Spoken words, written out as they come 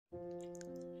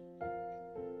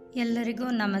ಎಲ್ಲರಿಗೂ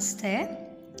ನಮಸ್ತೆ.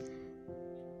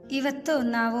 ಇವತ್ತು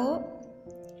ನಾವು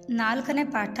 4ನೇ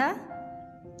ಪಾಠ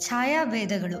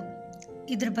ಛಾಯಾಭೇದಗಳು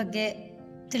ಇದ್ರ ಬಗ್ಗೆ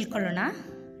ತಿಳ್ಕೊಳ್ಳೋಣ.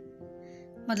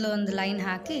 ಮೊದಲು ಒಂದು ಲೈನ್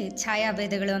ಹಾಕಿ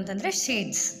ಛಾಯಾಭೇದಗಳು ಅಂತಂದರೆ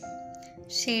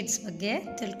ಶೇಡ್ಸ್ ಬಗ್ಗೆ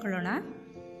ತಿಳ್ಕೊಳ್ಳೋಣ.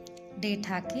 ಡೇಟ್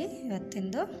ಹಾಕಿ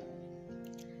ಇವತ್ತಿಂದು.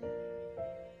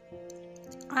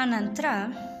 ಆನಂತರ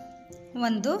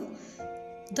ಒಂದು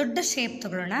ದೊಡ್ಡ ಶೇಪ್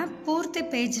ತಗೊಳ್ಳೋಣ. ಪೂರ್ತಿ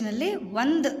ಪೇಜ್ನಲ್ಲಿ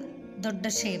ಒಂದು ದೊಡ್ಡ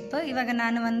ಶೇಪ್. ಇವಾಗ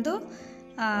ನಾನು ಒಂದು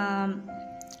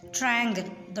ಟ್ರಯಾಂಗಲ್,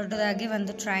 ದೊಡ್ಡದಾಗಿ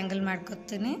ಒಂದು ಟ್ರಯಾಂಗಲ್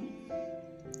ಮಾಡ್ಕೊತೀನಿ.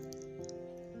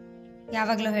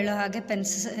 ಯಾವಾಗಲೂ ಹೇಳೋ ಹಾಗೆ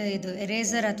ಇದು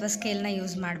ಎರೇಸರ್ ಅಥವಾ ಸ್ಕೇಲ್ನ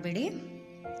ಯೂಸ್ ಮಾಡಬೇಡಿ.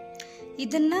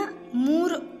 ಇದನ್ನು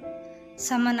 3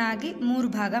 ಸಮನಾಗಿ 3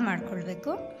 ಭಾಗ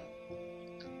ಮಾಡಿಕೊಳ್ಬೇಕು.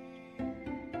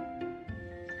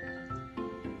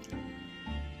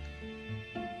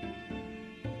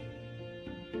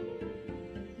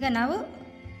 ಈಗ ನಾವು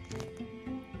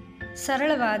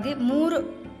ಸರಳವಾಗಿ 3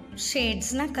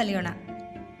 ಶೇಡ್ಸ್ನ ಕಲಿಯೋಣ.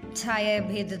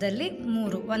 ಛಾಯಾಭೇದದಲ್ಲಿ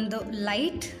 3, ಒಂದು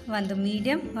ಲೈಟ್, ಒಂದು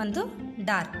ಮೀಡಿಯಂ, ಒಂದು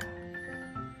ಡಾರ್ಕ್.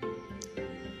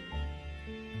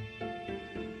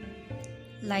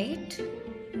 ಲೈಟ್,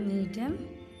 ಮೀಡಿಯಂ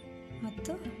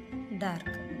ಮತ್ತು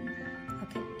ಡಾರ್ಕ್.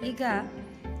 ಓಕೆ, ಈಗ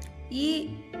ಈ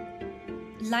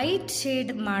ಲೈಟ್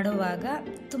ಶೇಡ್ ಮಾಡುವಾಗ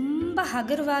ತುಂಬ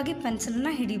ಹಗುರವಾಗಿ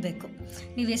ಪೆನ್ಸಿಲ್ನ ಹಿಡಿಬೇಕು.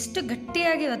 ನೀವು ಎಷ್ಟು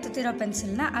ಗಟ್ಟಿಯಾಗಿ ಒತ್ತುತ್ತೀರೋ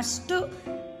ಪೆನ್ಸಿಲ್ನ ಅಷ್ಟು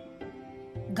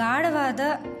ಗಾಢವಾದ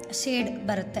ಶೇಡ್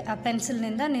ಬರುತ್ತೆ. ಆ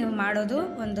ಪೆನ್ಸಿಲ್ನಿಂದ ನೀವು ಮಾಡೋದು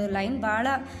ಒಂದು ಲೈನ್ ಭಾಳ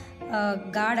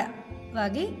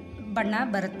ಗಾಢವಾಗಿ ಬಣ್ಣ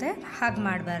ಬರುತ್ತೆ. ಹಾಗೆ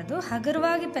ಮಾಡಬಾರ್ದು.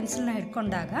 ಹಗುರವಾಗಿ ಪೆನ್ಸಿಲ್ನ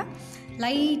ಹಿಡ್ಕೊಂಡಾಗ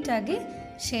ಲೈಟಾಗಿ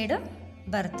ಶೇಡು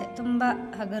ಬರುತ್ತೆ. ತುಂಬ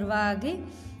ಹಗುರವಾಗಿ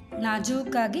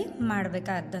ನಾಜೂಕಾಗಿ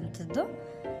ಮಾಡಬೇಕಾದಂಥದ್ದು.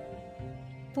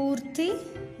 ಪೂರ್ತಿ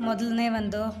ಮೊದಲನೇ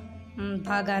ಒಂದು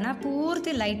ಭಾಗನ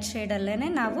ಪೂರ್ತಿ ಲೈಟ್ ಶೇಡಲ್ಲೇ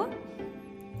ನಾವು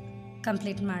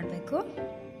ಕಂಪ್ಲೀಟ್ ಮಾಡಬೇಕು.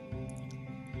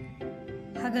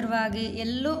 ಹಗುರವಾಗಿ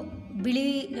ಎಲ್ಲೂ ಬಿಳಿ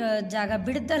ಜಾಗ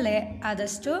ಬಿಡ್ದಲೇ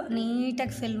ಆದಷ್ಟು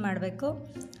ನೀಟಾಗಿ ಫಿಲ್ ಮಾಡಬೇಕು.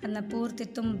 ಅದನ್ನ ಪೂರ್ತಿ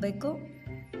ತುಂಬಬೇಕು.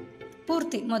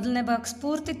 ಮೊದಲನೇ ಬಾಕ್ಸ್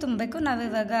ಪೂರ್ತಿ ತುಂಬಬೇಕು.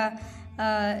 ನಾವಿವಾಗ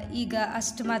ಈಗ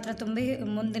ಅಷ್ಟು ಮಾತ್ರ ತುಂಬಿ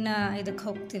ಮುಂದಿನ ಇದಕ್ಕೆ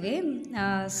ಹೋಗ್ತೀವಿ,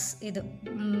 ಇದು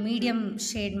ಮೀಡಿಯಮ್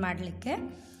ಶೇಡ್ ಮಾಡಲಿಕ್ಕೆ.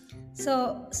 ಸೊ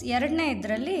ಎರಡನೇ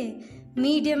ಇದರಲ್ಲಿ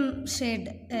ಮೀಡಿಯಮ್ ಶೇಡ್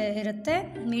ಇರುತ್ತೆ,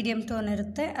 ಮೀಡಿಯಮ್ ಟೋನ್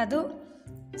ಇರುತ್ತೆ. ಅದು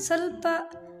ಸ್ವಲ್ಪ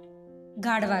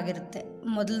ಗಾಢವಾಗಿರುತ್ತೆ.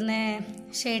 ಮೊದಲನೇ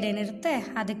ಶೇಡ್ ಏನಿರುತ್ತೆ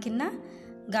ಅದಕ್ಕಿಂತ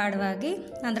ಗಾಢವಾಗಿ,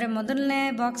 ಅಂದರೆ ಮೊದಲನೇ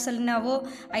ಬಾಕ್ಸಲ್ಲಿ ನಾವು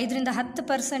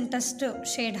 5-10% ಅಷ್ಟು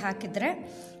ಶೇಡ್ ಹಾಕಿದರೆ,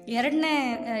 ಎರಡನೇ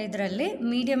ಇದರಲ್ಲಿ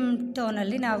ಮೀಡಿಯಮ್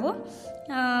ಟೋನಲ್ಲಿ ನಾವು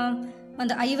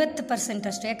ಒಂದು 50%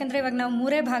 ಅಷ್ಟು. ಯಾಕಂದರೆ ಇವಾಗ ನಾವು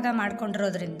 3 ಭಾಗ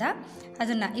ಮಾಡ್ಕೊಂಡಿರೋದ್ರಿಂದ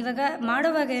ಅದನ್ನು ಇವಾಗ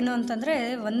ಮಾಡುವಾಗ ಏನು ಅಂತಂದರೆ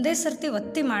ಒಂದೇ ಸರ್ತಿ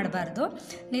ಒತ್ತಿ ಮಾಡಬಾರ್ದು.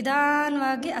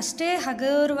 ನಿಧಾನವಾಗಿ ಅಷ್ಟೇ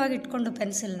ಹಗುರವಾಗಿ ಇಟ್ಕೊಂಡು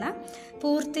ಪೆನ್ಸಿಲ್ನ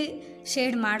ಪೂರ್ತಿ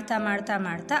ಶೇಡ್ ಮಾಡ್ತಾ ಮಾಡ್ತಾ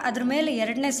ಮಾಡ್ತಾ ಅದ್ರ ಮೇಲೆ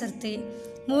 2ನೇ ಸರ್ತಿ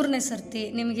 3ನೇ ಸರ್ತಿ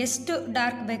ನಿಮಗೆ ಎಷ್ಟು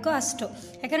ಡಾರ್ಕ್ ಬೇಕೋ ಅಷ್ಟು.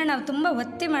 ಯಾಕಂದರೆ ನಾವು ತುಂಬ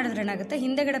ಒತ್ತಿ ಮಾಡಿದ್ರೆ ಏನಾಗುತ್ತೆ,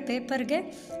 ಹಿಂದೆಗಡೆ ಪೇಪರ್ಗೆ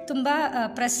ತುಂಬ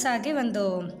ಪ್ರೆಸ್ ಆಗಿ ಒಂದು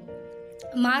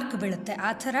ಮಾರ್ಕ್ ಬೀಳುತ್ತೆ.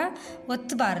 ಆ ಥರ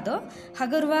ಒತ್ತಬಾರ್ದು.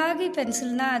 ಹಗುರವಾಗಿ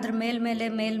ಪೆನ್ಸಿಲ್ನ ಅದ್ರ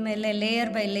ಮೇಲ್ಮೇಲೆ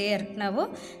ಲೇಯರ್ ಬೈ ಲೇಯರ್ ನಾವು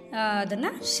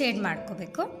ಅದನ್ನು ಶೇಡ್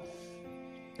ಮಾಡ್ಕೋಬೇಕು.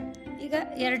 ಈಗ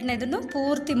ಎರಡನೇದನ್ನು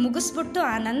ಪೂರ್ತಿ ಮುಗಿಸ್ಬಿಟ್ಟು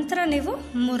ಆ ನಂತರ ನೀವು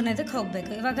 3ನೇದಕ್ಕೆ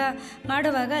ಹೋಗಬೇಕು. ಇವಾಗ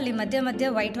ಮಾಡುವಾಗ ಅಲ್ಲಿ ಮಧ್ಯ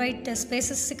ವೈಟ್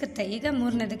ಸ್ಪೇಸಸ್ ಸಿಗುತ್ತೆ. ಈಗ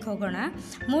 3ನೇದಕ್ಕೆ ಹೋಗೋಣ.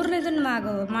 3ನೇದನ್ನು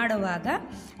ಮಾಡುವಾಗ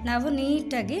ನಾವು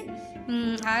ನೀಟಾಗಿ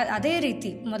ಅದೇ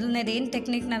ರೀತಿ ಮೊದಲನೇದು ಏನು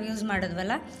ಟೆಕ್ನಿಕ್ ನಾವು ಯೂಸ್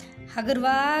ಮಾಡೋದ್ವಲ್ಲ,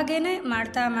 ಹಗುರವಾಗೇ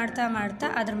ಮಾಡ್ತಾ ಮಾಡ್ತಾ ಮಾಡ್ತಾ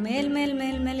ಅದ್ರ ಮೇಲೆ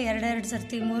 2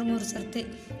 ಸರ್ತಿ 3 ಸರ್ತಿ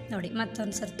ನೋಡಿ,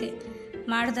 ಮತ್ತೊಂದು ಸರ್ತಿ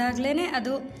ಮಾಡಿದಾಗಲೇ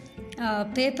ಅದು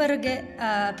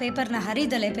ಪೇಪರ್ನ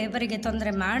ಹರಿದಲೆ, ಪೇಪರಿಗೆ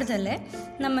ತೊಂದರೆ ಮಾಡ್ದಲೆ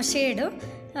ನಮ್ಮ ಶೇಡು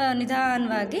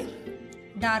ನಿಧಾನವಾಗಿ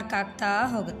ಡಾರ್ಕ್ ಆಗ್ತಾ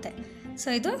ಹೋಗುತ್ತೆ. ಸೊ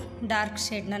ಇದು ಡಾರ್ಕ್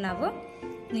ಶೇಡ್ನ ನಾವು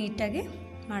ನೀಟಾಗಿ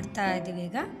ಮಾಡ್ತಾ ಇದ್ದೀವಿ.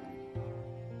 ಈಗ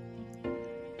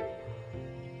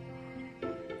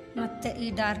ಮತ್ತು ಈ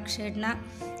ಡಾರ್ಕ್ ಶೇಡ್ನ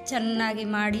ಚೆನ್ನಾಗಿ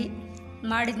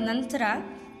ಮಾಡಿದ ನಂತರ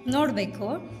ನೋಡಬೇಕು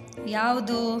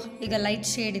ಯಾವುದು. ಈಗ ಲೈಟ್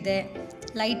ಶೇಡ್ ಇದೆ,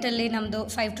 ಲೈಟಲ್ಲಿ ನಮ್ಮದು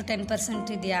 5-10%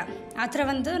 ಇದೆಯಾ, ಆ ಥರ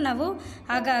ಒಂದು ನಾವು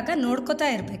ಆಗಾಗ ನೋಡ್ಕೋತಾ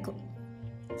ಇರಬೇಕು.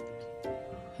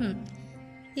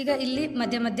 ಈಗ ಇಲ್ಲಿ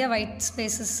ಮಧ್ಯ ವೈಟ್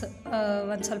ಸ್ಪೇಸಸ್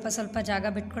ಒಂದು ಸ್ವಲ್ಪ ಜಾಗ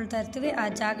ಬಿಟ್ಕೊಳ್ತಾ ಇರ್ತೀವಿ. ಆ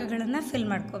ಜಾಗಗಳನ್ನು ಫಿಲ್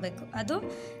ಮಾಡ್ಕೋಬೇಕು. ಅದು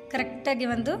ಕರೆಕ್ಟಾಗಿ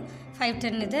ಒಂದು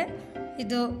 5-10 ಇದೆ.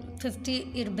 ಇದು 50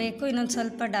 ಇರಬೇಕು. ಇನ್ನೊಂದು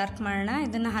ಸ್ವಲ್ಪ ಡಾರ್ಕ್ ಮಾಡೋಣ.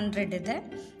 ಇದನ್ನು 100 ಇದೆ.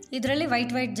 ಇದರಲ್ಲಿ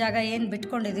ವೈಟ್ ಜಾಗ ಏನು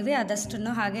ಬಿಟ್ಕೊಂಡಿದ್ದೀವಿ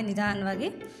ಅದಷ್ಟನ್ನು ಹಾಗೆ ನಿಧಾನವಾಗಿ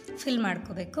ಫಿಲ್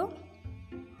ಮಾಡ್ಕೋಬೇಕು.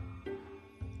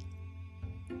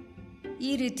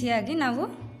 ಈ ರೀತಿಯಾಗಿ ನಾವು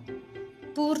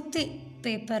ಪೂರ್ತಿ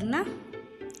ಪೇಪರ್ನ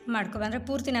ಅಂದರೆ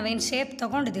ಪೂರ್ತಿ ನಾವೇನು ಶೇಪ್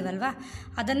ತೊಗೊಂಡಿದ್ದೀವಲ್ವ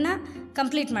ಅದನ್ನು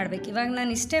ಕಂಪ್ಲೀಟ್ ಮಾಡಬೇಕು. ಇವಾಗ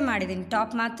ನಾನು ಇಷ್ಟೇ ಮಾಡಿದ್ದೀನಿ,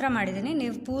 ಟಾಪ್ ಮಾತ್ರ ಮಾಡಿದ್ದೀನಿ.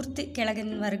 ನೀವು ಪೂರ್ತಿ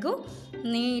ಕೆಳಗಿನವರೆಗೂ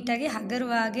ನೀಟಾಗಿ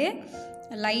ಹಗುರವಾಗಿ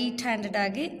ಲೈಟ್ ಹ್ಯಾಂಡೆಡ್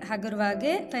ಆಗಿ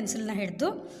ಹಗುರವಾಗಿ ಪೆನ್ಸಿಲ್ನ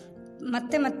ಹಿಡಿದು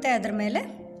ಮತ್ತೆ ಮತ್ತೆ ಅದರ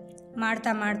ಮೇಲೆ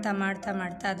ಮಾಡ್ತಾ ಮಾಡ್ತಾ ಮಾಡ್ತಾ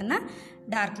ಮಾಡ್ತಾ ಅದನ್ನು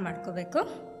ಡಾರ್ಕ್ ಮಾಡ್ಕೋಬೇಕು.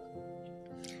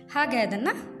 ಹಾಗೆ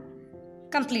ಅದನ್ನು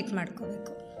ಕಂಪ್ಲೀಟ್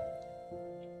ಮಾಡ್ಕೋಬೇಕು.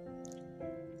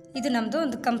 ಇದು ನಮ್ಮದು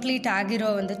ಒಂದು ಕಂಪ್ಲೀಟ್ ಆಗಿರೋ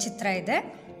ಒಂದು ಚಿತ್ರ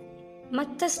ಇದೆ.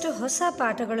 ಮತ್ತಷ್ಟು ಹೊಸ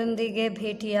ಪಾಠಗಳೊಂದಿಗೆ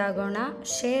ಭೇಟಿಯಾಗೋಣ.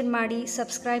 ಶೇರ್ ಮಾಡಿ,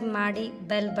 ಸಬ್ಸ್ಕ್ರೈಬ್ ಮಾಡಿ,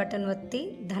 ಬೆಲ್ ಬಟನ್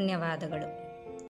ಒತ್ತಿ. ಧನ್ಯವಾದಗಳು.